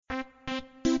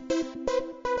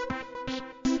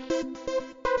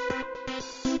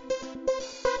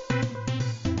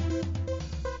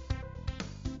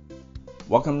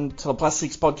Welcome to the Plus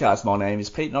Six Podcast. My name is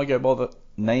Pete and I go by the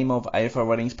name of AFL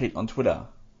Ratings Pete on Twitter.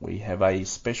 We have a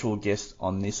special guest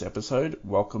on this episode.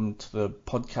 Welcome to the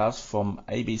podcast from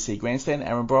ABC Grandstand,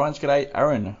 Aaron Bryans. G'day,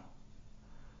 Aaron.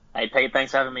 Hey Pete,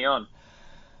 thanks for having me on.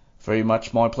 Very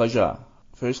much my pleasure.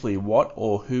 Firstly, what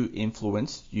or who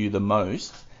influenced you the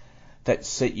most that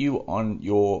set you on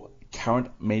your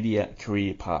current media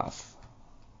career path?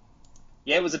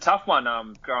 Yeah, it was a tough one.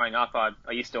 Growing up, I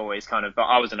used to always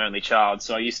I was an only child,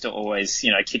 so I used to always,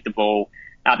 kick the ball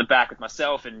out the back with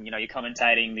myself, and you're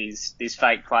commentating these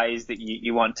fake plays that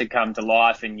you want to come to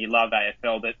life, and you love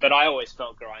AFL. But I always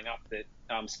felt growing up that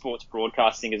sports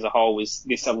broadcasting as a whole was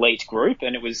this elite group,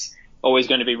 and it was always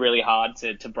going to be really hard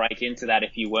to break into that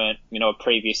if you weren't,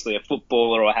 previously a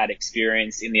footballer or had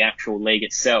experience in the actual league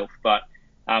itself. But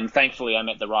thankfully, I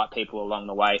met the right people along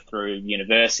the way through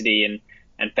university and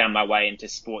found my way into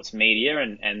sports media,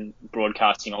 and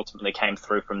broadcasting ultimately came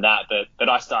through from that. But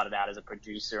I started out as a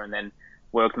producer and then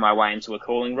worked my way into a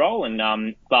calling role.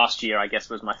 And last year, I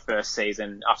guess, was my first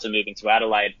season after moving to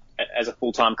Adelaide as a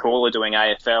full-time caller doing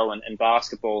AFL and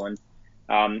basketball. And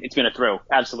it's been a thrill,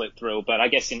 absolute thrill. But I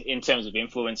guess in terms of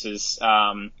influences,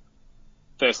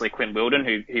 firstly, Clint Wilden,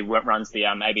 who runs the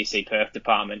ABC Perth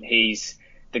department, he's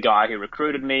the guy who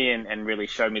recruited me and really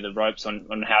showed me the ropes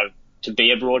on how to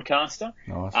be a broadcaster.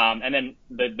 Nice. And then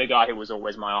the guy who was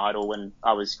always my idol when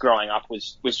I was growing up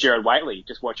was Gerard Whateley,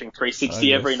 just watching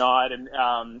 360 every night. And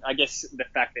I guess the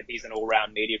fact that he's an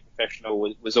all-round media professional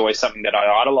was always something that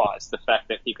I idolised. The fact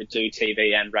that he could do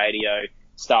TV and radio,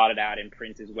 started out in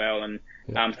print as well. And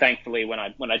thankfully, when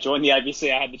I joined the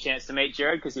ABC, I had the chance to meet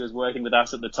Gerard because he was working with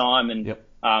us at the time. And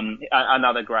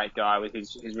another great guy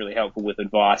who's really helpful with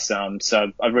advice.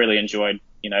 So I've really enjoyed,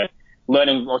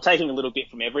 learning or taking a little bit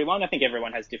from everyone. I think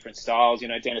everyone has different styles.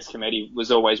 Dennis Cometti was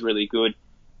always really good,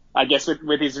 I guess,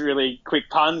 with his really quick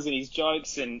puns and his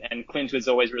jokes, and Clint was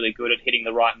always really good at hitting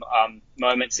the right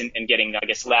moments and getting, I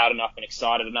guess, loud enough and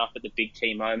excited enough at the big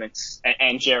key moments.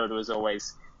 And Gerard was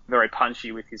always very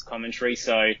punchy with his commentary.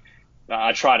 So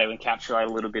I try to encapsulate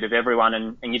a little bit of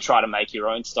everyone, and you try to make your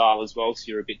own style as well, so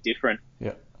you're a bit different.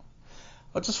 Yeah.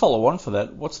 I'll just follow on for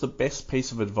that. What's the best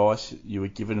piece of advice you were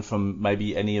given from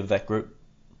maybe any of that group?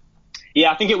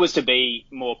 Yeah, I think it was to be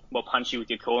more punchy with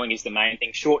your calling is the main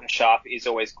thing. Short and sharp is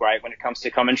always great when it comes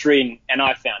to commentary. And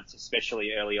I found,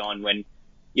 especially early on, when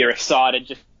you're excited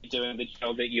just doing the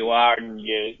job that you are and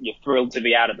you're thrilled to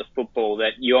be out of the football,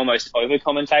 that you almost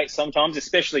over-commentate sometimes,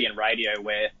 especially in radio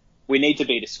where we need to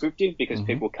be descriptive because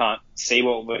people can't see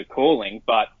what we're calling.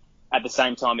 But at the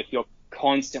same time, if you're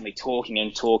constantly talking,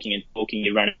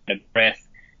 you're running out of breath.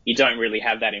 You don't really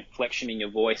have that inflection in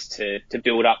your voice to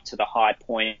build up to the high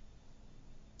point.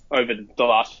 Over the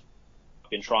last, I've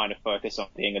been trying to focus on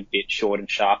being a bit short and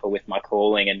sharper with my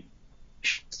calling, and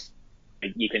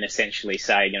you can essentially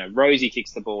say, Rosie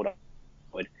kicks the ball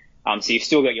down. So you've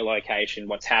still got your location,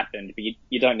 what's happened, but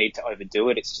you don't need to overdo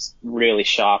it. It's just really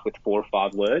sharp with 4 or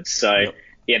 5 words. So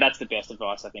yeah, that's the best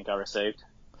advice I think I received.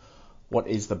 What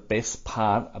is the best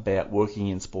part about working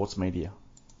in sports media?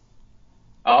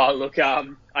 Oh, look,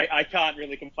 I can't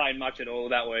really complain much at all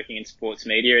about working in sports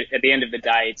media. At the end of the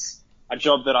day, it's a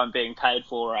job that I'm being paid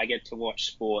for. I get to watch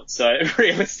sports. So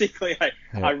realistically,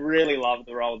 I really love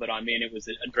the role that I'm in. It was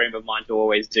a dream of mine to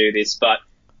always do this. But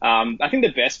I think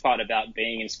the best part about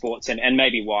being in sports and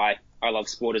maybe why I love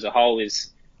sport as a whole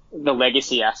is the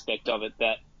legacy aspect of it,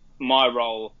 that in my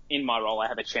role, I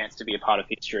have a chance to be a part of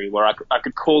history where I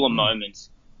could call a moment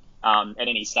at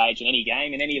any stage, in any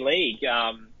game, in any league,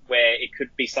 where it could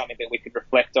be something that we could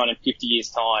reflect on in 50 years'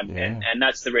 time. Yeah. And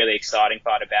that's the really exciting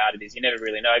part about it is you never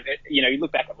really know. You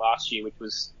look back at last year, which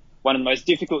was one of the most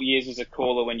difficult years as a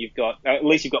caller when at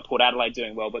least you've got Port Adelaide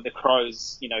doing well, but the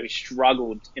Crows, who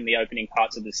struggled in the opening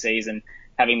parts of the season,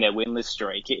 having their winless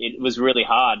streak. It was really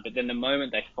hard. But then the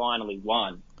moment they finally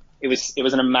won, it was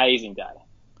an amazing day.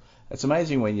 It's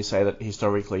amazing when you say that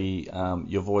historically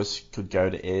your voice could go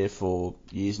to air for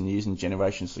years and years and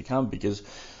generations to come, because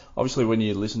obviously when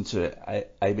you listen to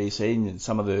ABC and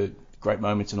some of the great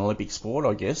moments in Olympic sport,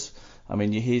 I guess, I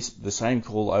mean, you hear the same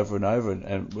call over and over,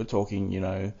 and we're talking,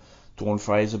 Dawn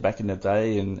Fraser back in the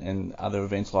day and other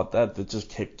events like that just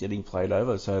kept getting played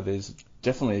over. So there's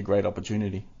definitely a great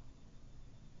opportunity.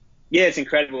 Yeah, it's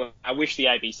incredible. I wish the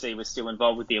ABC was still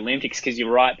involved with the Olympics because you're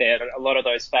right there. A lot of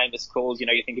those famous calls, you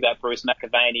think about Bruce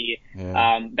McAvaney,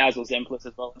 Basil Zemplis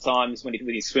as well at times with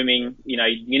his swimming.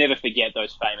 You never forget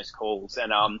those famous calls.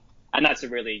 And that's a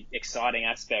really exciting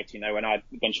aspect. When I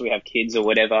eventually have kids or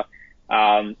whatever,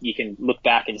 you can look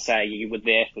back and say you were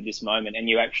there for this moment and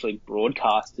you actually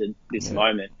broadcasted this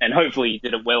moment. And hopefully you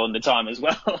did it well in the time as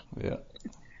well. Yeah.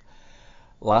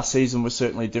 Last season was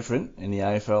certainly different in the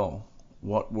AFL.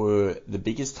 What were the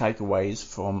biggest takeaways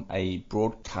from a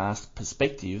broadcast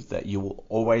perspective that you will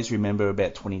always remember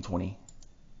about 2020?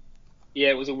 Yeah,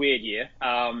 it was a weird year.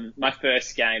 My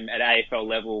first game at AFL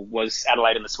level was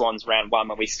Adelaide and the Swans round 1,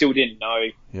 when we still didn't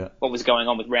know what was going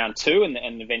on with round 2,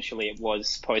 and eventually it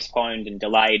was postponed and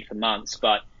delayed for months.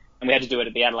 And we had to do it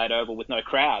at the Adelaide Oval with no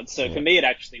crowd. So for me, it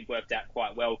actually worked out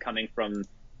quite well, coming from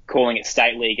calling it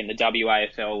State League in the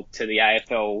WAFL to the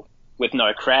AFL with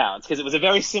no crowds, because it was a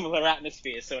very similar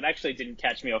atmosphere. So it actually didn't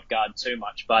catch me off guard too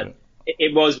much, but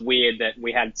it was weird that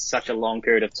we had such a long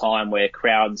period of time where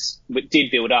crowds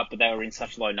did build up, but they were in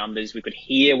such low numbers. We could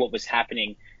hear what was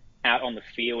happening out on the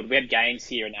field. We had games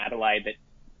here in Adelaide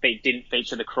that didn't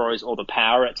feature the Crows or the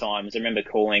Power at times. I remember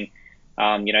calling,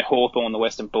 Hawthorn, the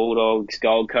Western Bulldogs,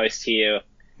 Gold Coast here,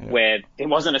 where there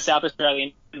wasn't a South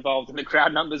Australian involved, and the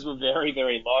crowd numbers were very,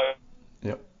 very low.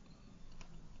 Yep.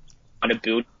 Trying to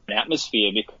build an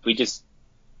atmosphere, because we just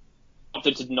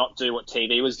opted to not do what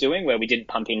TV was doing, where we didn't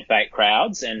pump in fake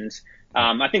crowds. And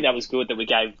I think that was good, that we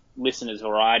gave listeners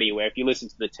variety, where if you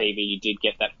listened to the TV, you did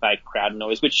get that fake crowd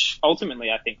noise, which ultimately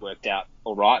I think worked out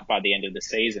all right by the end of the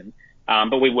season.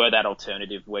 But we were that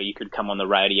alternative where you could come on the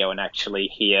radio and actually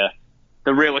hear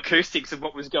the real acoustics of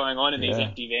what was going on in these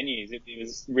empty venues. It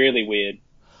was really weird.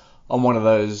 I'm one of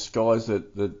those guys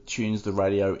that tunes the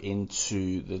radio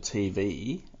into the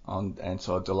TV, and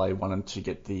so I delay one to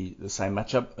get the same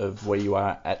matchup of where you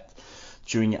are at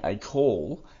during a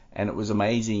call, and it was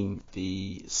amazing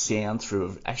the sound through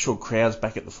of actual crowds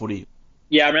back at the footy.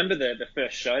 Yeah, I remember the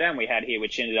first showdown we had here,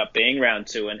 which ended up being round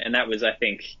 2, and that was, I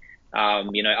think,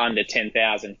 under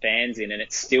 10,000 fans in, and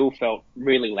it still felt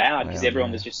really loud because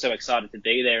everyone was just so excited to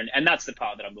be there. And that's the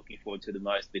part that I'm looking forward to the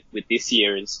most with this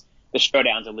year, is the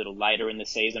showdown's a little later in the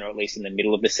season, or at least in the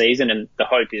middle of the season, and the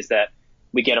hope is that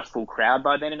we get a full crowd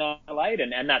by then in Adelaide,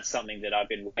 and that's something that I've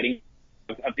been waiting.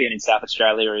 I've been in South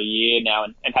Australia a year now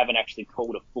and haven't actually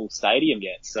called a full stadium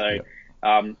yet. So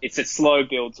it's a slow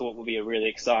build to what will be a really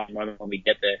exciting moment when we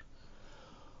get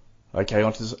there. Okay,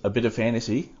 on to a bit of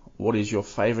fantasy. What is your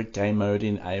favourite game mode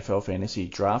in AFL Fantasy,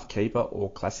 Draft, Keeper or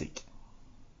Classic?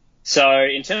 So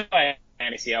in terms of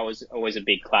fantasy, I was always a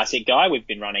big Classic guy. We've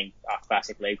been running our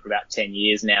Classic League for about 10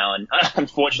 years now, and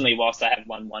unfortunately, whilst I have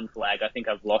won one flag, I think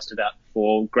I've lost about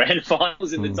 4 grand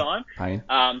finals in the time. Pain.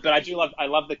 But I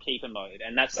love the Keeper mode,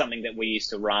 and that's something that we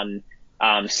used to run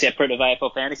separate of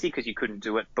AFL Fantasy, because you couldn't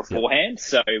do it beforehand.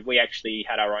 So we actually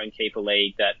had our own Keeper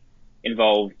League that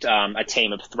involved a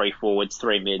team of 3 forwards,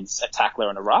 3 mids, a tackler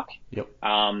and a ruck.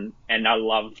 And I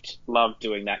loved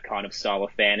doing that kind of style of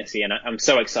fantasy. And I'm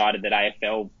so excited that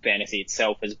AFL Fantasy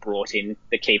itself has brought in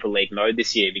the Keeper League mode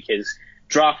this year, because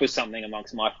draft was something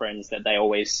amongst my friends that they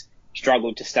always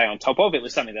struggled to stay on top of. It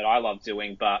was something that I loved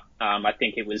doing, but I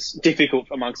think it was difficult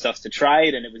amongst us to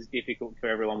trade, and it was difficult for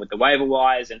everyone with the waiver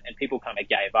wires, and people kind of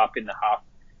gave up in the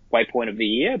halfway point of the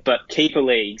year. But Keeper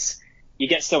Leagues, you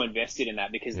get so invested in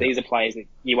that, because these are players that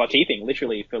you are keeping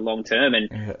literally for long term, and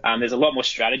there's a lot more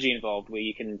strategy involved, where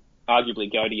you can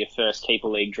arguably go to your first Keeper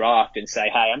League draft and say,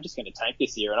 hey, I'm just going to tank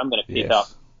this year, and I'm going to pick up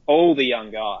all the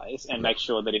young guys and make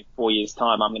sure that in 4 years'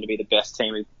 time I'm going to be the best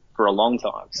team for a long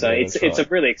time. So it's a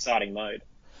really exciting mode.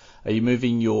 Are you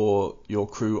moving your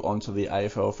crew onto the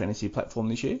AFL Fantasy platform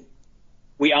this year?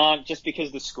 We aren't, just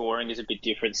because the scoring is a bit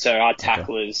different. So our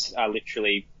tacklers are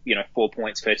literally, 4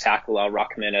 points per tackle. Our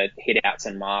ruckmen are hit-outs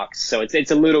and marks. So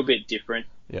it's a little bit different.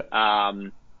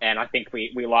 And I think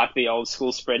we like the old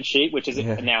school spreadsheet, which is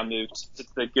now moved to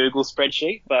the Google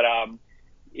spreadsheet. But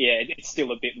it's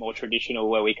still a bit more traditional,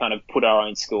 where we kind of put our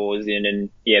own scores in, and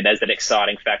there's that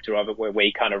exciting factor of it where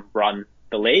we kind of run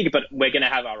the league. But we're going to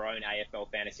have our own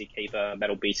AFL Fantasy Keeper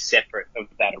that'll be separate of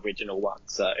that original one.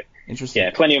 So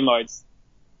interesting. Plenty of modes.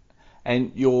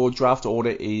 And your draft order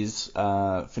is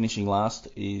finishing last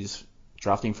is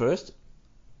drafting first?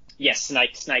 Yes,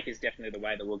 Snake is definitely the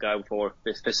way that we'll go for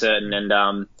certain. And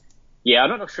I'm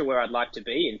not sure where I'd like to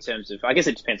be in terms of, I guess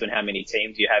it depends on how many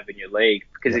teams you have in your league,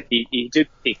 because if you do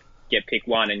pick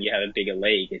one and you have a bigger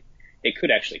league, it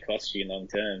could actually cost you long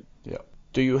term. Yeah.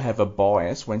 Do you have a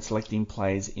bias when selecting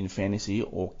players in fantasy,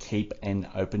 or keep an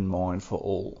open mind for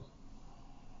all?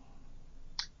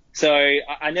 So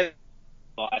I never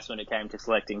bias when it came to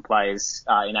selecting players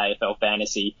in AFL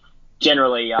Fantasy.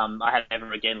 Generally, I had an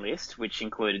ever again list, which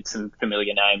included some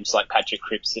familiar names like Patrick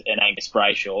Cripps and Angus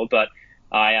Brayshaw, but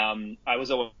I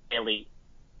was always fairly,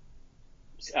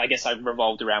 I guess I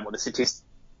revolved around what the statistics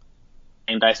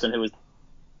and based on who was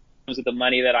the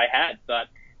money that I had. But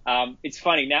it's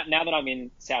funny, now that I'm in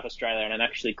South Australia and I'm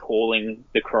actually calling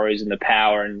the Crows and the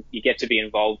Power, and you get to be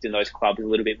involved in those clubs a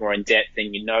little bit more in depth,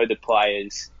 and you know the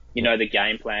players you know, the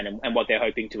game plan and what they're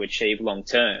hoping to achieve long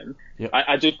term. Yep.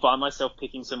 I do find myself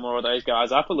picking some more of those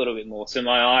guys up a little bit more. So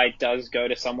my eye does go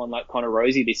to someone like Connor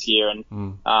Rosie this year. And,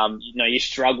 you know, you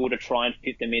struggle to try and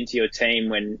fit them into your team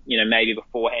when, you know, maybe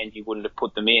beforehand you wouldn't have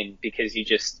put them in because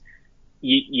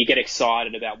you get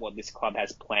excited about what this club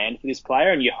has planned for this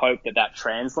player and you hope that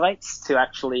translates to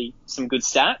actually some good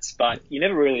stats, but you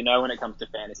never really know when it comes to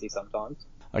fantasy sometimes.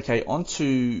 Okay, on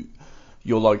to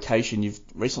your location. You've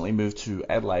recently moved to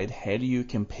Adelaide. How do you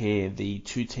compare the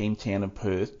two-team town of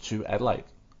Perth to Adelaide?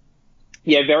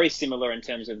 Yeah, very similar in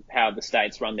terms of how the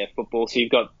states run their football. So you've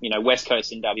got, you know, West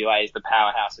Coast in WA is the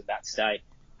powerhouse of that state.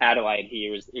 Adelaide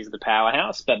here is the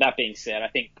powerhouse. But that being said, I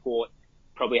think Port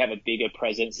probably have a bigger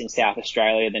presence in South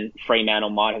Australia than Fremantle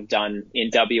might have done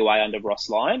in WA under Ross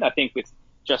Lyon. I think with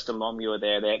Justin Longmuir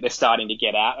there, they're starting to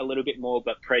get out a little bit more,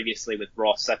 but previously with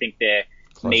Ross, I think their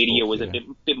media was a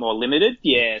bit more limited.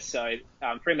 Yeah, so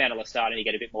Fremantle are starting to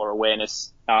get a bit more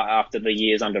awareness after the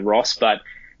years under Ross, but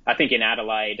I think in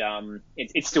Adelaide,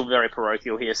 it's still very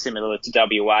parochial here, similar to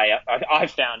WA.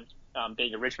 I've found,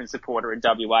 being a Richmond supporter in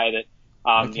WA, that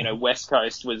you know, West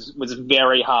Coast was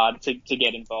very hard to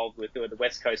get involved with. The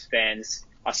West Coast fans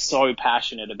are so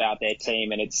passionate about their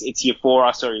team, and it's you're for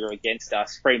us or you're against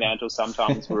us. Fremantle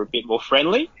sometimes were a bit more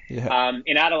friendly.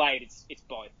 In Adelaide, it's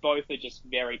both. Both are just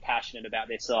very passionate about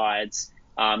their sides.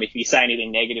 If you say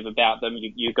anything negative about them,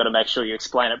 you've got to make sure you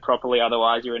explain it properly,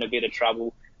 otherwise you're in a bit of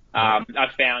trouble.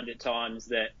 I've found at times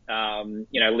that,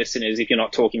 you know, listeners, if you're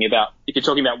talking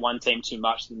about one team too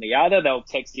much than the other, they'll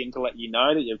text in to let you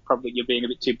know that you're being a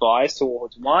bit too biased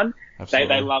towards one.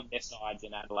 They love their sides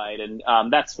in Adelaide,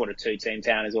 and that's what a two-team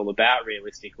town is all about,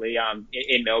 realistically.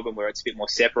 In Melbourne, where it's a bit more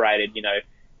separated, you know,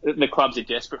 the clubs are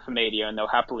desperate for media and they'll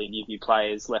happily give you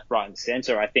players left, right, and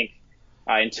centre. I think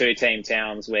in two-team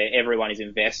towns where everyone is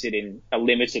invested in a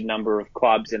limited number of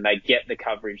clubs and they get the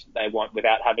coverage that they want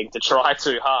without having to try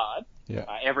too hard.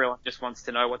 Everyone just wants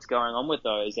to know what's going on with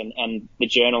those, and the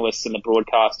journalists and the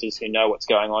broadcasters who know what's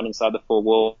going on inside the four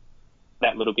walls,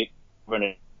 that little bit of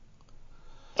a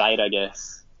date, I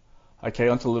guess. Okay,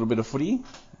 onto a little bit of footy,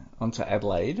 onto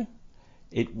Adelaide.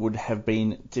 It would have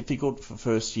been difficult for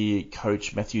first-year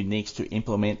coach Matthew Nicks to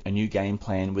implement a new game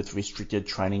plan with restricted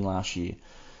training last year.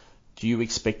 Do you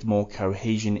expect more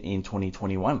cohesion in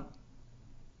 2021?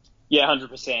 Yeah,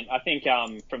 100%. I think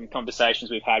from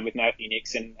conversations we've had with Matthew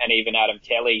Nicks and even Adam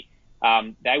Kelly,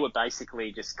 they were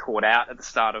basically just caught out at the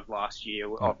start of last year.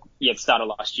 The start of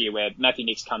last year, where Matthew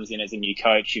Nicks comes in as a new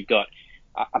coach. You've got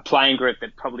a playing group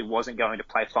that probably wasn't going to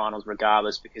play finals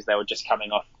regardless because they were just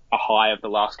coming off a high of the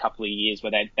last couple of years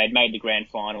where they'd made the grand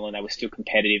final and they were still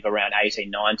competitive around 18,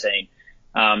 19.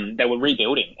 They were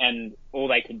rebuilding, and all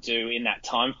they could do in that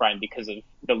time frame because of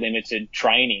the limited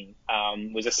training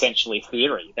was essentially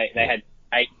theory. They had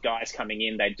 8 guys coming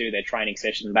in, they'd do their training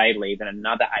session, they'd leave, and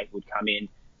another 8 would come in.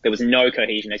 There was no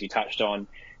cohesion, as you touched on.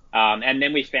 And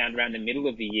then we found around the middle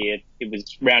of the year, it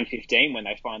was round 15 when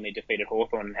they finally defeated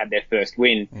Hawthorn and had their first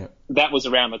win. That was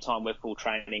around the time where full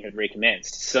training had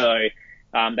recommenced. So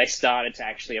they started to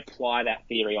actually apply that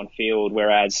theory on field,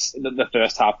 whereas the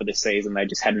first half of the season, they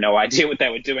just had no idea what they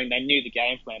were doing. They knew the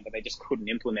game plan, but they just couldn't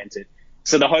implement it.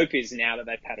 So the hope is now that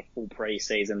they've had a full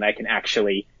pre-season, they can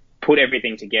actually put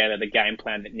everything together, the game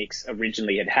plan that Nicks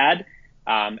originally had,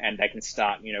 and they can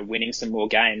start, you know, winning some more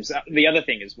games. The other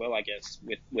thing as well, I guess,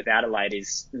 with Adelaide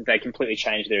is they completely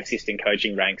changed their assistant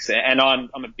coaching ranks. And I'm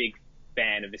a big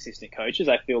fan of assistant coaches.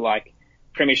 I feel like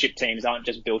premiership teams aren't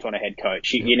just built on a head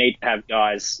coach. You need to have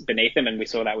guys beneath them, and we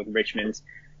saw that with Richmond,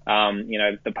 you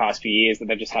know, the past few years, that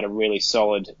they've just had a really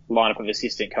solid lineup of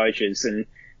assistant coaches. And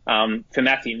for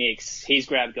Matthew Nicks, he's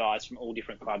grabbed guys from all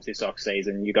different clubs this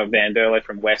off-season. You've got Van Berlo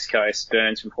from West Coast,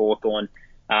 Burns from Hawthorn.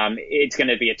 It's going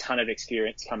to be a ton of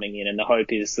experience coming in, and the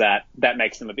hope is that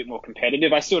makes them a bit more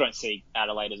competitive. I still don't see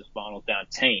Adelaide as a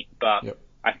finals-bound team, but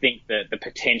I think that the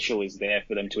potential is there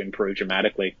for them to improve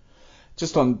dramatically.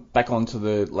 Just back onto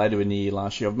the later in the year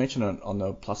last year, I've mentioned it on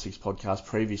the Plus Six podcast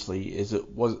previously,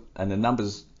 and the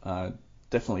numbers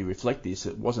definitely reflect this.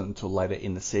 It wasn't until later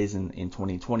in the season in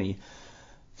 2020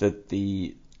 that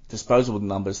the disposable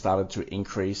numbers started to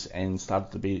increase and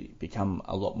started to become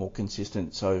a lot more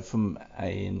consistent. So from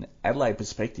an Adelaide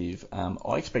perspective,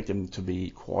 I expect them to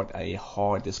be quite a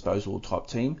high disposable type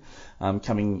team.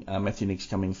 Matthew Nicks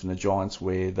coming from the Giants,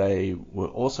 where they were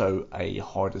also a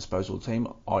high disposable team,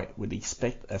 I would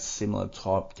expect a similar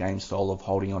type game style of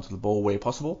holding onto the ball where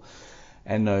possible,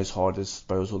 and those high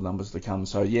disposal numbers to come.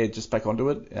 So yeah, just back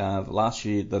onto it. Last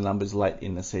year, the numbers late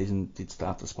in the season did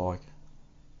start to spike.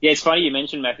 Yeah, it's funny you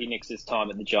mentioned Matthew Nix's time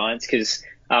at the Giants because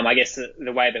I guess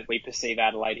the way that we perceive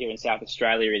Adelaide here in South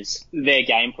Australia is their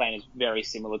game plan is very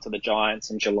similar to the Giants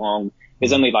and Geelong.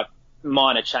 There's only like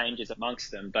minor changes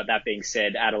amongst them, but that being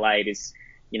said, Adelaide is,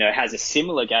 has a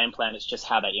similar game plan. It's just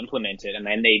how they implement it, and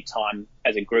they need time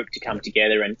as a group to come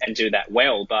together and do that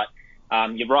well. But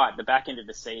you're right, the back end of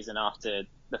the season after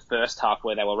the first half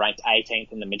where they were ranked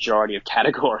 18th in the majority of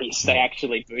categories, they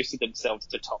actually boosted themselves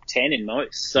to top 10 in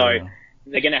most. So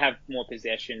they're going to have more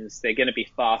possessions. They're going to be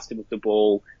faster with the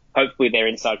ball. Hopefully their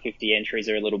inside 50 entries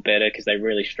are a little better because they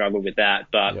really struggle with that.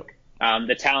 But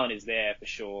the talent is there for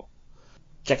sure.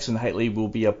 Jackson Hately will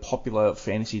be a popular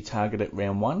fantasy target at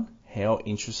round 1. How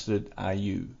interested are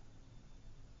you?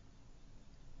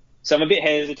 So I'm a bit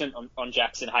hesitant on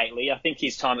Jackson Hately. I think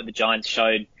his time at the Giants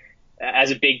showed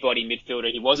as a big body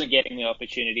midfielder, he wasn't getting the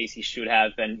opportunities he should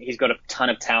have, and he's got a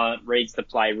ton of talent, reads the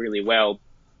play really well.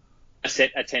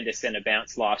 A 10 centre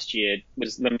bounce last year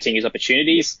was limiting his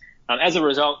opportunities. As a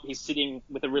result, he's sitting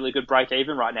with a really good break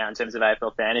even right now in terms of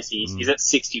AFL Fantasy. He's at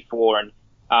 64,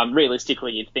 and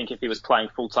realistically, you'd think if he was playing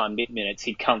full-time mid-minutes,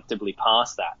 he'd comfortably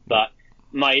pass that. But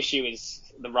my issue is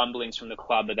the rumblings from the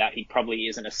club are that he probably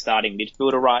isn't a starting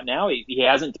midfielder right now. He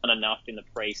hasn't done enough in the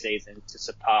pre-season to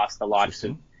surpass the likes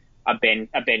of a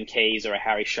Ben Keys or a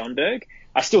Harry Schonberg.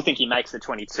 I still think he makes the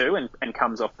 22 and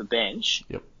comes off the bench,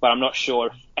 but I'm not sure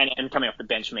and coming off the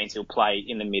bench means he'll play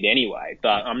in the mid anyway, but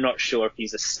I'm not sure if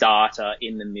he's a starter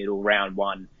in the middle round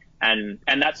 1. And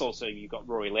that's also, you've got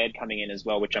Rory Laird coming in as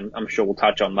well, which I'm sure we'll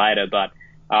touch on later, but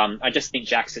I just think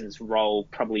Jackson's role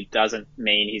probably doesn't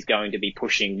mean he's going to be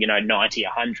pushing, 90,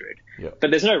 100. But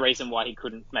there's no reason why he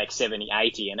couldn't make 70,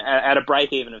 80. And at a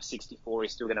break even of 64,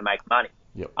 he's still going to make money.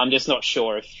 I'm just not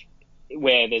sure if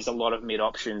where there's a lot of mid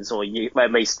options or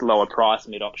at least lower price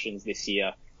mid options this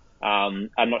year. I'm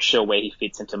not sure where he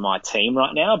fits into my team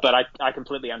right now, but I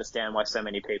completely understand why so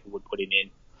many people would put him in.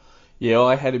 Yeah,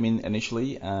 I had him in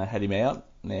initially, had him out.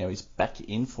 Now he's back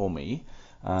in for me.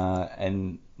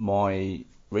 And my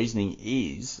reasoning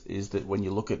is that when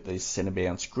you look at the centre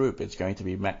bounce group, it's going to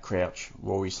be Matt Crouch,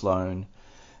 Rory Sloane,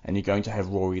 and you're going to have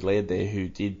Rory Laird there, who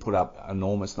did put up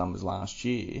enormous numbers last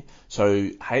year. So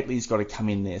Hately's got to come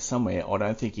in there somewhere. I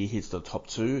don't think he hits the top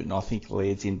 2, and I think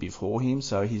Laird's in before him,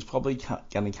 so he's probably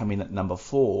going to come in at number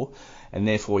 4, and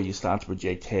therefore you start to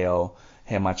project how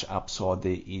much upside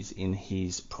there is in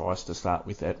his price to start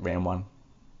with at round 1.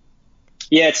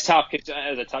 Yeah, it's tough because,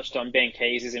 as I touched on, Ben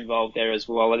Keys is involved there as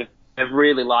well. I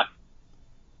really like.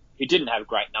 He didn't have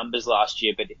great numbers last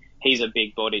year, but he's a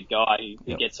big-bodied guy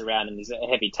who gets around and is a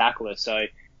heavy tackler. So,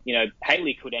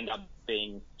 Hately could end up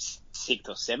being 6th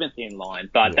or 7th in line.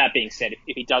 But that being said,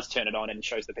 if he does turn it on and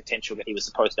shows the potential that he was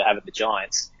supposed to have at the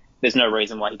Giants, there's no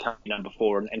reason why he can't be number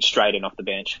 4 and straight in off the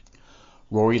bench.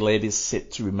 Rory Laird is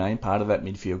set to remain part of that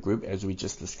midfield group, as we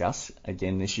just discussed,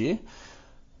 again this year.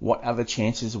 What are the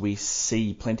chances we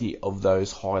see plenty of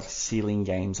those high ceiling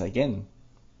games again?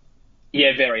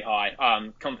 Yeah, very high.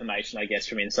 Confirmation, I guess,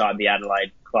 from inside the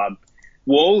Adelaide club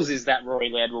walls is that Rory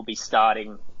Laird will be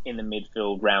starting in the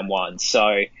midfield round 1.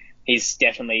 So he's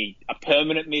definitely a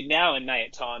permanent mid now and may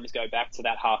at times go back to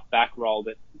that half-back role.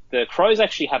 But the Crows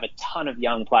actually have a ton of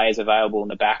young players available in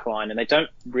the back line, and they don't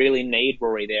really need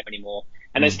Rory there anymore.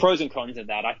 And there's pros and cons of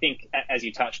that. I think, as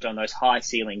you touched on, those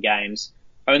high-ceiling games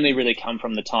only really come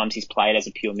from the times he's played as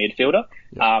a pure midfielder.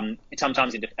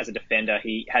 Sometimes as a defender,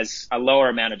 he has a lower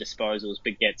amount of disposals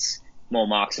but gets more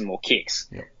marks and more kicks.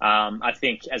 I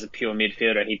think as a pure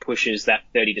midfielder, he pushes that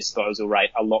 30 disposal rate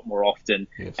a lot more often.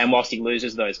 And whilst he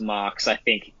loses those marks, I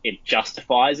think it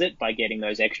justifies it by getting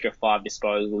those extra 5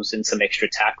 disposals and some extra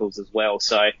tackles as well.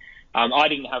 So I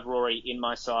didn't have Rory in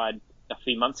my side a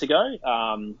few months ago,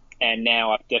 and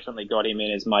now I've definitely got him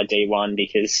in as my D1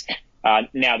 because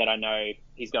now that I know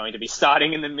he's going to be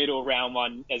starting in the middle round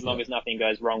 1, as long as nothing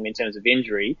goes wrong in terms of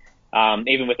injury,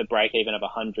 even with a break even of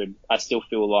 100, I still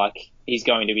feel like he's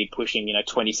going to be pushing,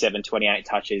 27, 28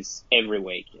 touches every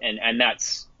week. And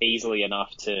that's easily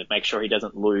enough to make sure he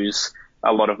doesn't lose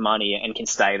a lot of money and can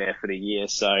stay there for the year.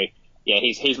 So yeah,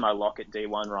 he's my lock at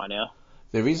D1 right now.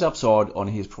 There is upside on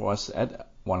his price at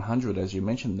 100, as you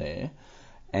mentioned there.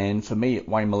 And for me,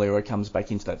 Wayne Malero comes back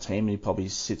into that team and he probably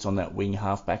sits on that wing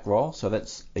half-back role. So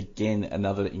that's, again,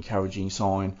 another encouraging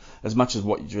sign, as much as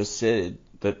what you just said,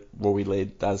 that Rory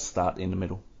Laird does start in the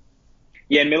middle.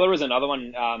 Yeah, Miller is another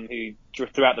one who,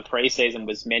 throughout the pre-season,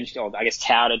 was mentioned, or I guess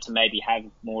touted to maybe have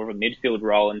more of a midfield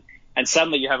role. And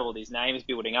suddenly you have all these names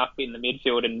building up in the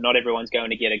midfield and not everyone's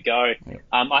going to get a go.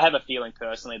 I have a feeling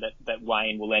personally that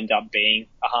Wayne will end up being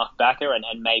a half-backer and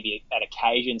maybe at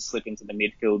occasion slip into the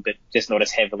midfield, but just not as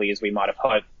heavily as we might have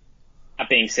hoped. That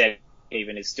being said,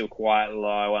 even is still quite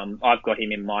low. I've got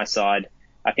him in my side,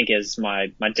 I think, as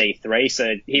my D3.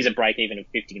 So he's a break even of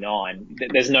 59.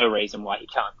 There's no reason why he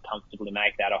can't comfortably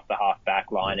make that off the half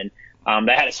back line. And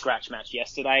they had a scratch match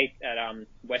yesterday at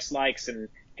West Lakes, and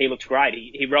he looked great.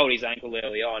 He rolled his ankle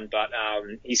early on, but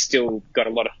he's still got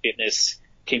a lot of fitness,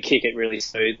 can kick it really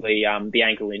smoothly. The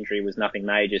ankle injury was nothing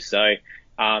major. So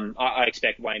I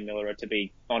expect Wayne Miller to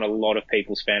be on a lot of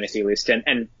people's fantasy list,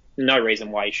 and no reason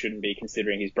why he shouldn't be,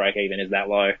 considering his break even is that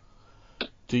low.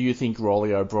 Do you think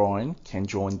Riley O'Brien can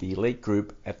join the elite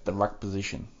group at the ruck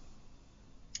position?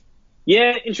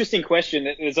 Yeah, interesting question.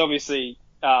 There's obviously,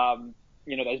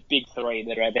 those big three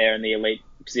that are there in the elite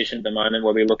position at the moment,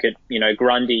 where we look at,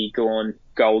 Grundy, Gawn,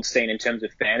 Goldstein in terms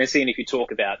of fantasy. And if you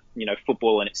talk about,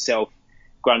 football in itself,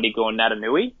 Grundy, Gawn,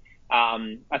 Natanui.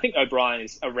 I think O'Brien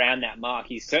is around that mark.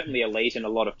 He's certainly elite in a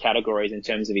lot of categories in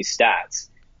terms of his stats.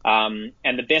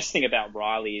 And the best thing about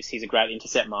Riley is he's a great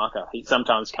intercept marker. He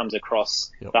sometimes comes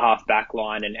across the half back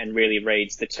line and really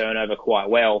reads the turnover quite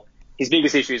well. His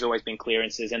biggest issue has always been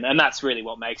clearances, and that's really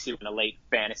what makes him an elite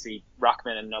fantasy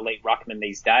ruckman and an elite ruckman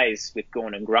these days with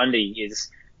Gawn and Grundy, is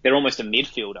they're almost a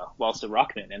midfielder whilst a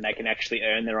ruckman, and they can actually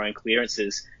earn their own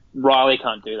clearances. Riley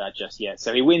can't do that just yet.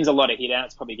 So he wins a lot of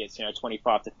hit-outs, probably gets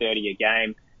 25 to 30 a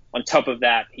game. On top of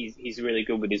that, he's really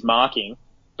good with his marking,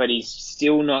 but he's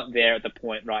still not there at the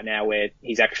point right now where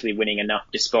he's actually winning enough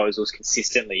disposals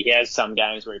consistently. He has some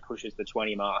games where he pushes the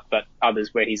 20 mark, but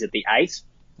others where he's at the 8.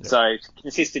 Yep. So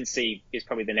consistency is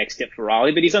probably the next step for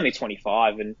Riley, but he's only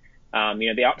 25, and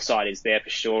the upside is there for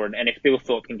sure. And if Bill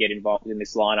Thorpe can get involved in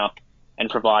this lineup and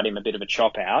provide him a bit of a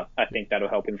chop out, I think that'll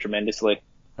help him tremendously.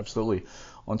 Absolutely.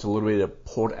 On to a little bit of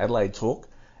Port Adelaide talk.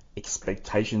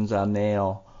 Expectations are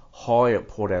now high at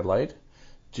Port Adelaide.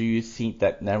 Do you think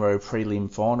that narrow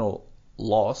prelim final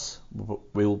loss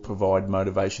will provide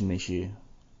motivation this year?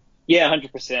 Yeah,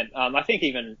 100%. I think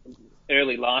even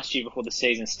early last year, before the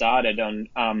season started, on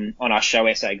our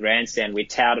show SA Grandstand, we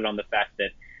touted on the fact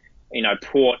that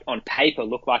Port on paper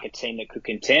looked like a team that could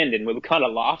contend, and we were kind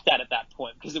of laughed at that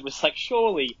point, because it was like,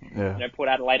 surely Port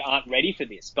Adelaide aren't ready for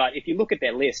this. But if you look at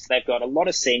their list, they've got a lot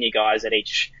of senior guys at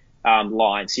each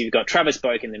line. So you've got Travis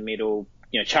Boak in the middle,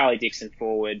 Charlie Dixon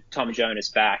forward, Tom Jonas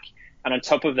back, and on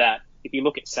top of that, if you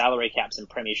look at salary caps and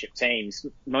premiership teams,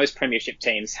 most premiership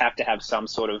teams have to have some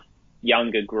sort of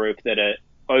younger group that are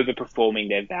overperforming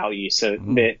their value. So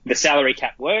the salary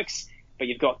cap works, but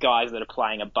you've got guys that are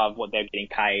playing above what they're getting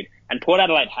paid. And Port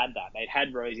Adelaide had that. They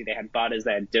had Rosie, they had Butters,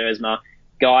 they had Dersma,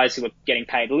 guys who were getting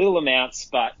paid little amounts,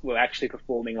 but were actually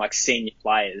performing like senior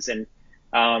players. And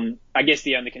I guess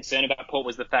the only concern about Port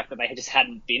was the fact that they just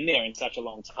hadn't been there in such a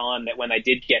long time, that when they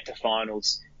did get to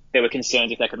finals, there were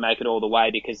concerns if they could make it all the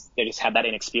way, because they just had that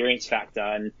inexperience factor.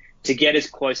 And to get as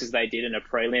close as they did in a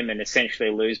prelim and essentially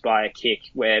lose by a kick,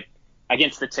 where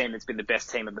against the team that's been the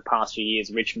best team of the past few years,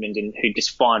 Richmond, and who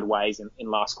just find ways in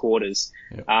last quarters.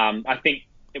 Yep. I think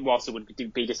whilst it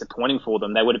would be disappointing for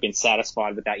them, they would have been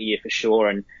satisfied with that year for sure.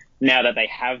 And now that they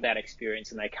have that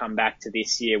experience and they come back to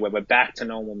this year where we're back to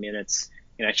normal minutes,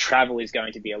 travel is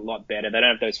going to be a lot better. They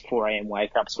don't have those 4 a.m.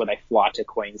 wake-ups where they fly to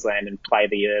Queensland and play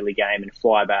the early game and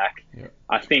fly back. Yep.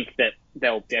 I think that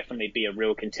they'll definitely be a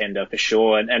real contender for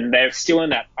sure. And they're still in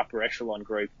that upper echelon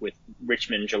group with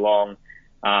Richmond, Geelong,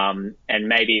 and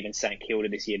maybe even St Kilda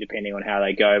this year, depending on how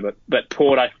they go. But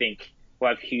Port, I think, will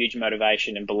have huge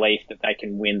motivation and belief that they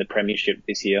can win the premiership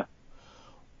this year.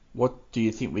 What do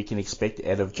you think we can expect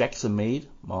out of Jackson Mead,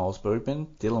 Miles Bergman,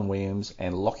 Dylan Williams,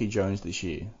 and Lockie Jones this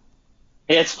year?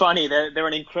 Yeah, it's funny. They're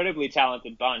an incredibly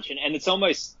talented bunch, and it's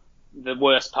almost the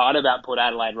worst part about Port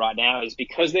Adelaide right now is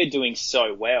because they're doing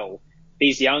so well.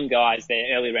 These young guys,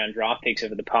 their early round draft picks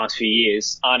over the past few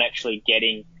years, aren't actually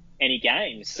getting any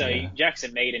games. So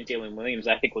Jackson Mead and Dylan Williams,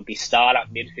 I think, would be startup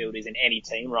midfielders in any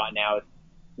team right now. If,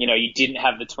 you didn't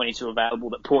have the 22 available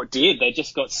that Port did. They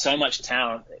just got so much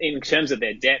talent. In terms of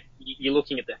their depth, you're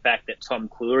looking at the fact that Tom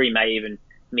Cleary may even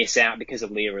miss out because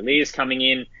of Leah Relias coming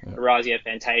in. Orazio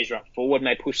Fantasia up forward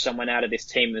may push someone out of this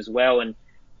team as well. And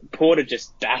Port are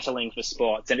just battling for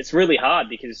spots. And it's really hard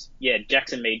because,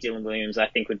 Jackson Mead, Dylan Williams, I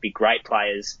think would be great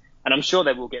players. And I'm sure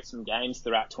they will get some games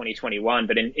throughout 2021.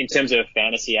 But in terms of a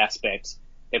fantasy aspect,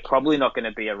 they're probably not going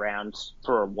to be around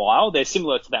for a while. They're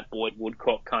similar to that Boyd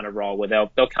Woodcock kind of role where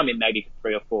they'll come in maybe for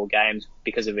 3 or 4 games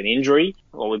because of an injury,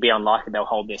 or would be unlikely they'll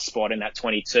hold their spot in that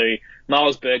 22.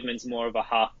 Miles Bergman's more of a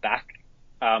half-back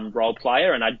role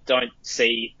player, and I don't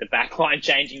see the backline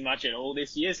changing much at all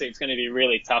this year, so it's going to be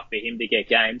really tough for him to get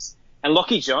games. And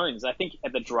Lockie Jones, I think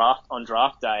at the draft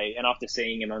day, and after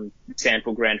seeing him on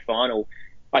Sandford Grand Final,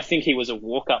 I think he was a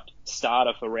walk-up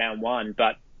starter for round 1,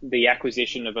 but the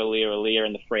acquisition of Aliir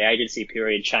and the free agency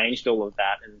period changed all of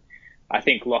that. And I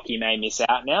think Lockie may miss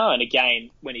out now. And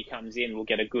again, when he comes in, we'll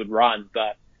get a good run.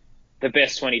 But the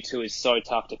best 22 is so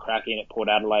tough to crack in at Port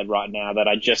Adelaide right now that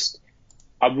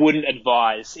I wouldn't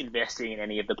advise investing in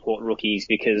any of the Port rookies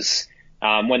because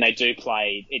when they do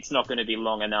play, it's not going to be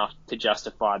long enough to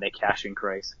justify their cash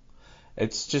increase.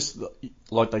 It's just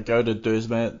like they go to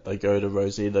Duursma, they go to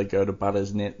Rosie, they go to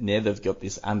Butters. Now they've got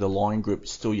this underlying group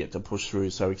still yet to push through.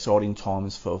 So exciting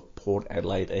times for Port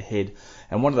Adelaide ahead.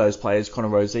 And one of those players, Connor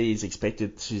Rosie, is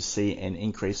expected to see an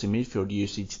increase in midfield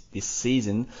usage this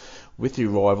season with the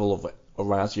arrival of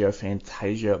Orazio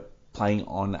Fantasia playing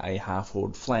on a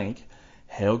half-forward flank.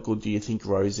 How good do you think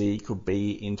Rosie could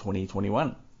be in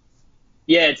 2021?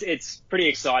 Yeah, it's pretty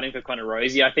exciting for Connor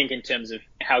Rosie. I think in terms of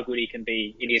how good he can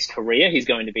be in his career, he's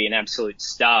going to be an absolute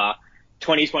star.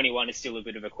 2021 is still a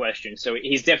bit of a question. So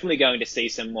he's definitely going to see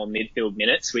some more midfield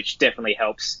minutes, which definitely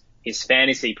helps his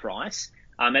fantasy price.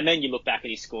 And then you look back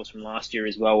at his scores from last year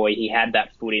as well, where he had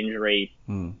that foot injury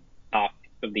half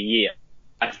of the year.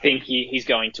 I think he's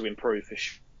going to improve for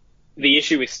sure. The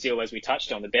issue is still, as we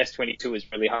touched on, the best 22 is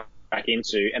really hard to back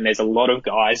into, and there's a lot of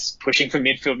guys pushing for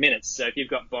midfield minutes. So if you've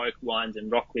got Boak, Wines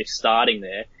and Rockcliffe starting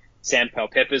there, Sam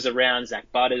Powell-Pepper's around, Zach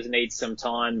Butters needs some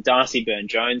time, Darcy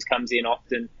Byrne-Jones comes in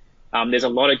often. There's a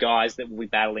lot of guys that will be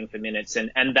battling for minutes,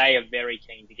 and they are very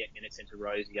keen to get minutes into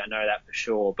Rosie. I know that for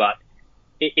sure, but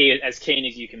as keen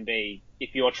as you can be,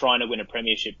 if you're trying to win a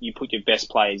premiership, you put your best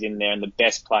players in there, and the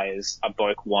best players are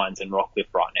Boak, Wines and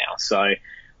Rockcliffe right now. So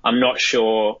I'm not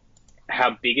sure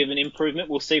how big of an improvement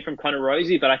we'll see from Connor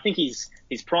Rosie, but I think he's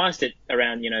priced at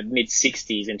around,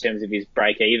 mid-60s in terms of his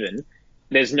break-even.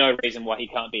 There's no reason why he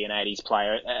can't be an 80s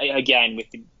player. Again, with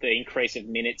the increase of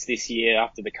minutes this year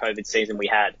after the COVID season we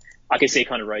had, I could see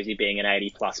Connor Rosie being an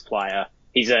 80-plus player.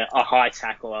 He's a high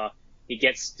tackler. He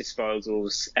gets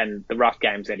disposals, and the rough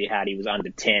games that he had, he was under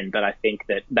 10, but I think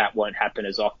that won't happen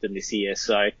as often this year.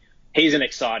 So he's an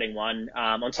exciting one.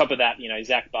 On top of that,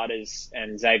 Zach Butters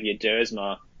and Xavier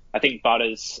Duursma. I think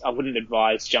Butters, I wouldn't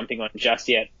advise jumping on just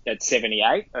yet at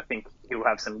 78. I think he'll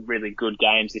have some really good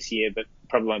games this year, but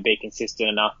probably won't be consistent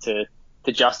enough to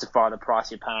justify the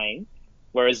price you're paying.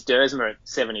 Whereas Duursma at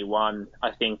 71,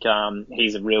 I think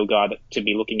he's a real guy to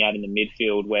be looking at in the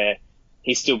midfield, where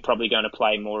he's still probably going to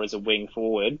play more as a wing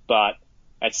forward. But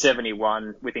at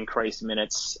 71, with increased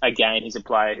minutes, again, he's a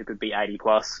player who could be 80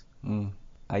 plus.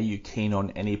 Are you keen on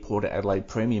any Port Adelaide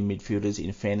premium midfielders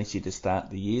in fantasy to start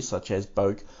the year, such as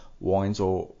Boak, Wines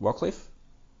or Rockcliffe?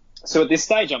 So at this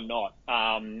stage, I'm not.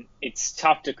 It's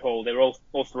tough to call. They're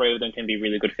all three of them can be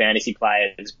really good fantasy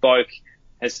players. Boak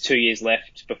has 2 years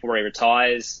left before he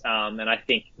retires. And I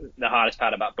think the hardest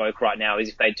part about Boak right now is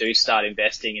if they do start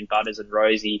investing in Butters and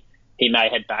Rosie, he may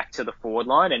head back to the forward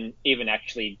line, and even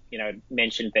actually,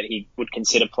 mentioned that he would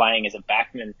consider playing as a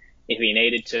backman if he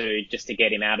needed to, just to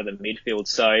get him out of the midfield.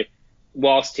 So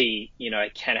whilst he,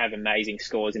 can have amazing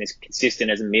scores and is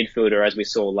consistent as a midfielder, as we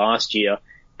saw last year,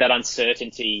 that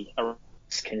uncertainty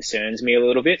concerns me a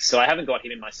little bit. So I haven't got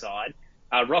him in my side.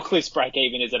 Rockcliffe's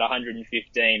break-even is at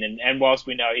 115, and whilst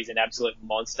we know he's an absolute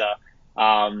monster,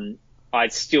 I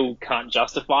still can't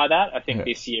justify that. I think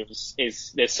this year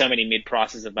there's so many mid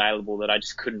prices available that I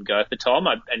just couldn't go for Tom.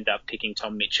 I ended up picking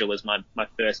Tom Mitchell as my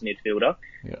first midfielder.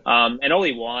 Yeah. And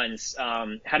Ollie Wines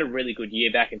had a really good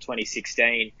year back in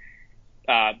 2016.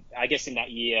 I guess in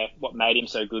that year, what made him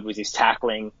so good was his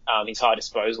tackling, his high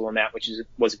disposal amount, which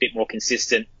was a bit more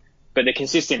consistent. But the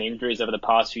consistent injuries over the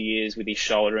past few years with his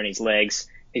shoulder and his legs,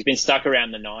 he's been stuck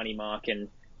around the 90 mark, and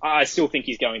I still think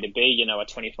he's going to be, a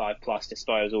 25 plus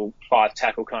disposal, 5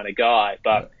 tackle kind of guy.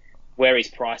 But where he's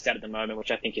priced at the moment,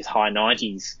 which I think is high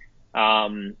 90s,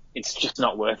 it's just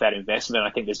not worth that investment.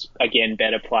 I think there's, again,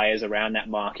 better players around that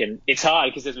mark. And it's hard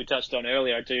because, as we touched on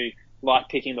earlier, I do like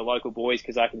picking the local boys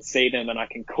because I can see them and I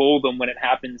can call them when it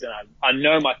happens. And I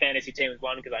know my fantasy team has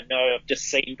won because I know I've just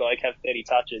seen Bloke have 30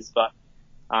 touches. But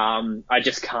I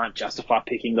just can't justify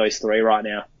picking those three right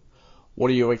now. What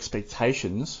are your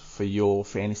expectations for your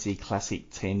fantasy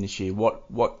classic team this year?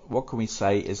 What can we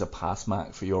say is a pass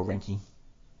mark for your ranking?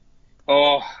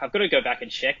 Oh, I've got to go back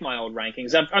and check my old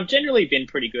rankings. I've generally been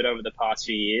pretty good over the past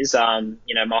few years.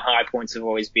 My high points have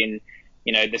always been,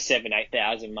 the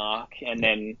 7,000-8,000 mark, and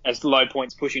then as the low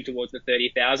points pushing towards the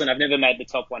 30,000. I've never made the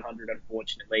top 100,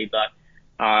 unfortunately, but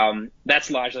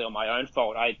that's largely on my own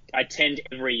fault. I tend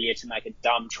every year to make a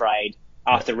dumb trade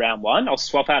after round one. I'll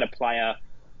swap out a player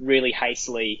really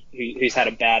hastily who's had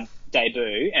a bad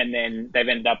debut, and then they've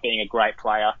ended up being a great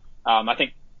player. I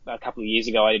think a couple of years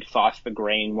ago, I did Fife for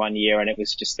Green one year, and it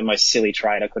was just the most silly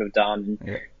trade I could have done.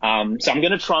 Yeah. So I'm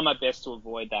going to try my best to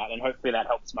avoid that, and hopefully that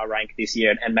helps my rank this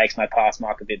year and makes my pass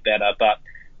mark a bit better. But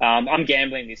I'm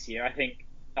gambling this year. I think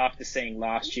after seeing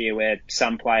last year where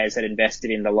some players had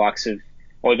invested in the likes of,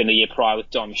 or even the year prior with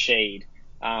Dom Sheed,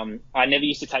 I never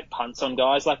used to take punts on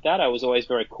guys like that. I was always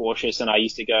very cautious, and I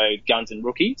used to go guns and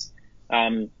rookies.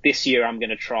 This year I'm going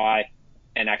to try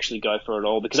and actually go for it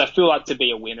all, because I feel like to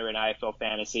be a winner in AFL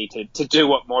Fantasy, to do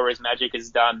what Mora's Magic has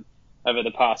done over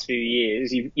the past few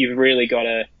years, you've really got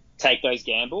to take those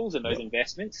gambles and those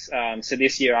investments. So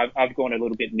this year I've gone a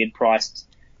little bit mid-priced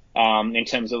in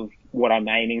terms of what I'm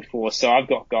aiming for. So I've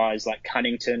got guys like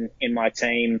Cunnington in my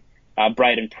team,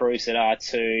 Braden Pruce at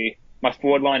R2. My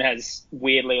forward line has,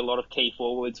 weirdly, a lot of key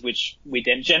forwards, which we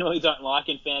generally don't like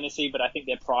in fantasy, but I think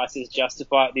their prices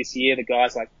justify it this year. The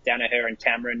guys like Danaher and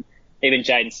Cameron, even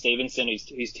Jaden Stevenson,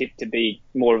 who's tipped to be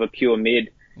more of a pure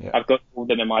mid. Yeah. I've got all of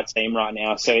them in my team right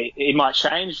now. So it might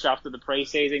change after the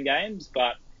preseason games,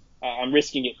 but I'm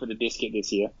risking it for the biscuit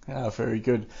this year. Very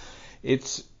good.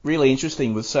 It's really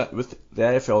interesting with the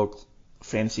AFL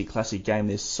Fantasy Classic game.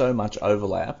 There's so much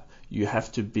overlap. You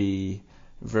have to be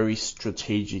very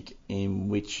strategic in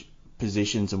which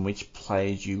positions and which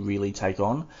players you really take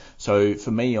on. So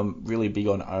for me, I'm really big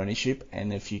on ownership,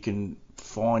 and if you can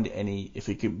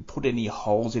put any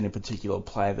holes in a particular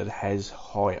player that has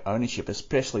high ownership,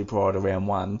 especially prior to round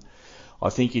one,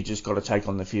 I think you just got to take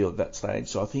on the field at that stage.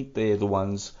 So I think they're the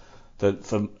ones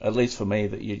that, at least for me,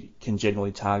 that you can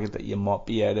generally target, that you might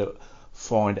be able to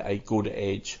find a good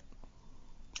edge.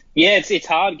 Yeah, it's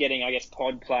hard getting, I guess,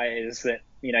 pod players that,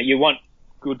 you want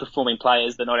good performing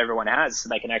players that not everyone has, so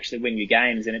they can actually win you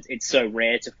games. And it's so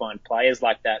rare to find players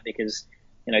like that, because,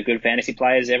 good fantasy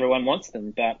players, everyone wants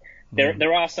them. But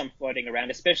there are some floating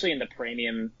around, especially in the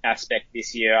premium aspect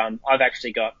this year. I've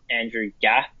actually got Andrew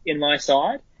Gaff in my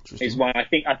side. Is one I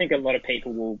think a lot of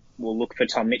people will look for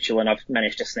Tom Mitchell, and I've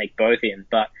managed to sneak both in.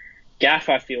 But Gaff,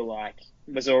 I feel like,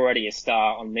 was already a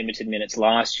star on limited minutes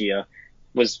last year,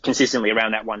 was consistently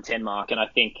around that 110 mark. And I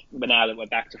think now that we're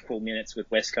back to full minutes with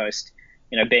West Coast,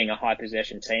 being a high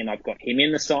possession team, I've got him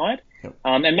in the side. Yep.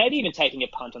 And maybe even taking a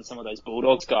punt on some of those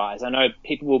Bulldogs guys. I know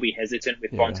people will be hesitant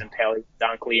with Bontempelli,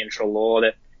 Dunkley and Treloar,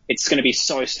 that it's going to be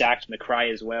so stacked,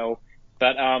 McRae as well.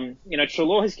 But,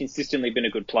 Treloar has consistently been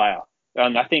a good player.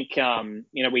 And I think,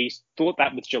 we thought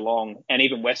that with Geelong and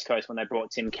even West Coast when they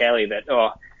brought Tim Kelly, that,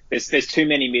 there's too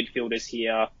many midfielders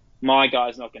here. My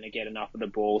guy's not going to get enough of the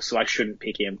ball, so I shouldn't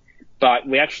pick him. But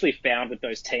we actually found with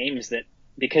those teams that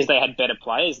because they had better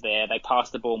players there, they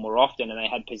passed the ball more often and they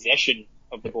had possession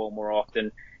of the ball more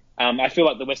often. I feel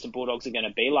like the Western Bulldogs are going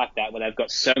to be like that, where they've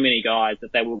got so many guys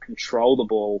that they will control the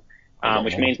ball,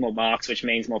 which means more marks, which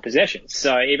means more possessions.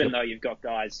 So even though you've got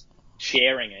guys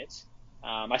sharing it,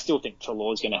 I still think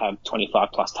Treloar's going to have 25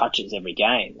 plus touches every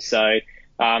game. So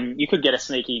you could get a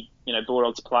sneaky,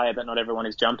 Bulldogs player that not everyone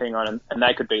is jumping on, and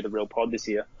they could be the real pod this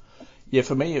year. Yeah,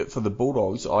 for me, for the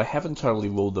Bulldogs, I haven't totally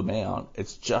ruled them out.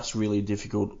 It's just really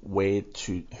difficult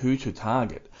who to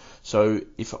target. So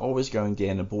if I was going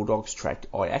down the Bulldogs track,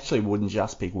 I actually wouldn't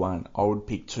just pick one. I would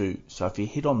pick two. So if you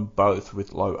hit on both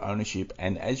with low ownership,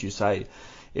 and as you say,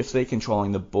 if they're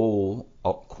controlling the ball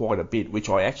quite a bit, which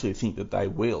I actually think that they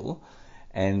will,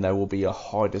 and they will be a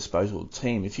high disposal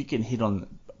team, if you can hit on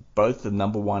both the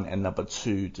number one and number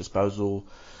two disposal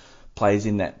players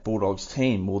in that Bulldogs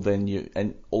team, well then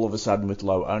and all of a sudden with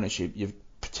low ownership, you've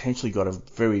potentially got a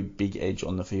very big edge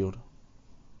on the field.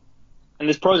 And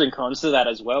there's pros and cons to that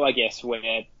as well, I guess, where,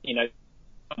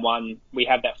 one, we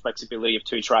have that flexibility of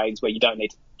two trades where you don't need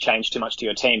to change too much to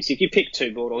your team. So if you pick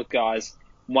two Bulldogs guys,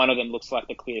 one of them looks like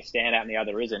the clear standout and the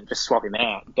other isn't, just swap him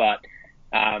out. But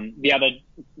the other,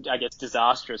 I guess,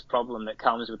 disastrous problem that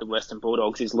comes with the Western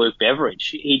Bulldogs is Luke Beveridge.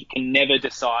 He can never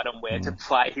decide on where to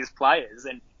play his players.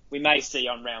 And we may see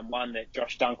on round one that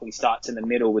Josh Dunkley starts in the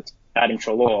middle with Adam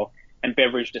Treloar, and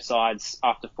Beveridge decides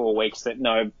after 4 weeks that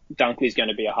no, Dunkley's going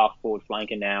to be a half forward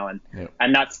flanker now.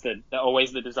 And that's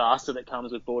always the disaster that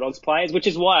comes with Bulldogs players, which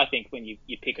is why I think when you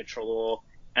pick a Treloar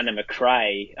and a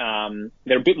McRae,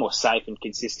 they're a bit more safe and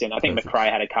consistent. I think McRae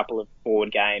had a couple of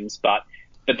forward games, but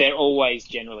they're always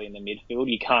generally in the midfield.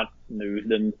 You can't move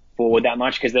them forward that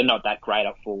much because they're not that great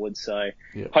up forward. So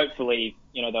hopefully,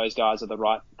 those guys are the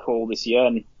right call this year,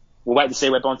 and we'll wait to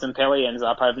see where Bontempelli ends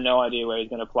up. I have no idea where he's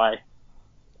going to play.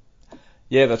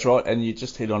 Yeah, that's right. And you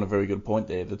just hit on a very good point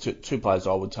there. The two players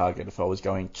I would target if I was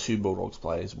going two Bulldogs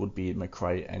players would be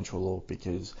McRae and Treloar,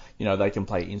 because, they can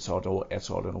play inside or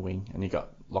outside on a wing. And you got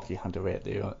Lockie Hunter out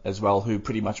there as well, who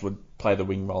pretty much would play the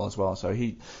wing role as well. So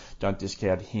don't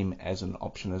discount him as an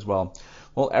option as well.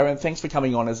 Well, Aaron, thanks for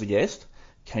coming on as a guest.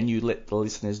 can you let the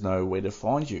listeners know where to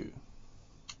find you?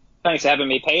 Thanks for having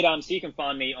me, Pete. So you can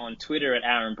find me on Twitter at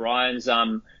Aaron Bryans.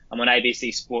 I'm on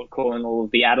ABC Sport calling all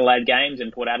of the Adelaide games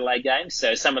and Port Adelaide games.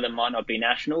 So some of them might not be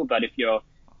national, but if you're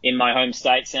in my home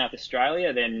state, South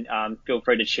Australia, then feel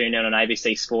free to tune in on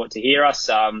ABC Sport to hear us.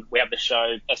 We have the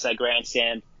show SA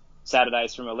Grandstand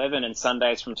Saturdays from 11 and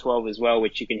Sundays from 12 as well,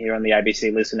 which you can hear on the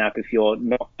ABC Listen app if you're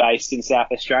not based in South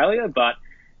Australia. But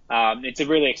it's a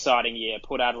really exciting year.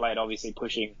 Port Adelaide obviously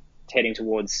heading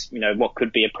towards, what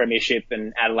could be a premiership,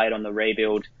 and Adelaide on the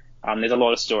rebuild. There's a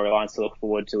lot of storylines to look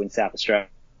forward to in South Australia.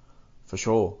 For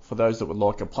sure. For those that would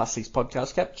like a Plastics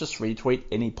podcast cap, just retweet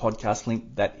any podcast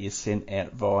link that is sent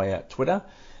out via Twitter.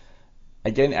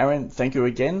 Again, Aaron, thank you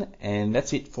again. And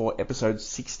that's it for episode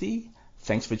 60.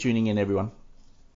 Thanks for tuning in, everyone.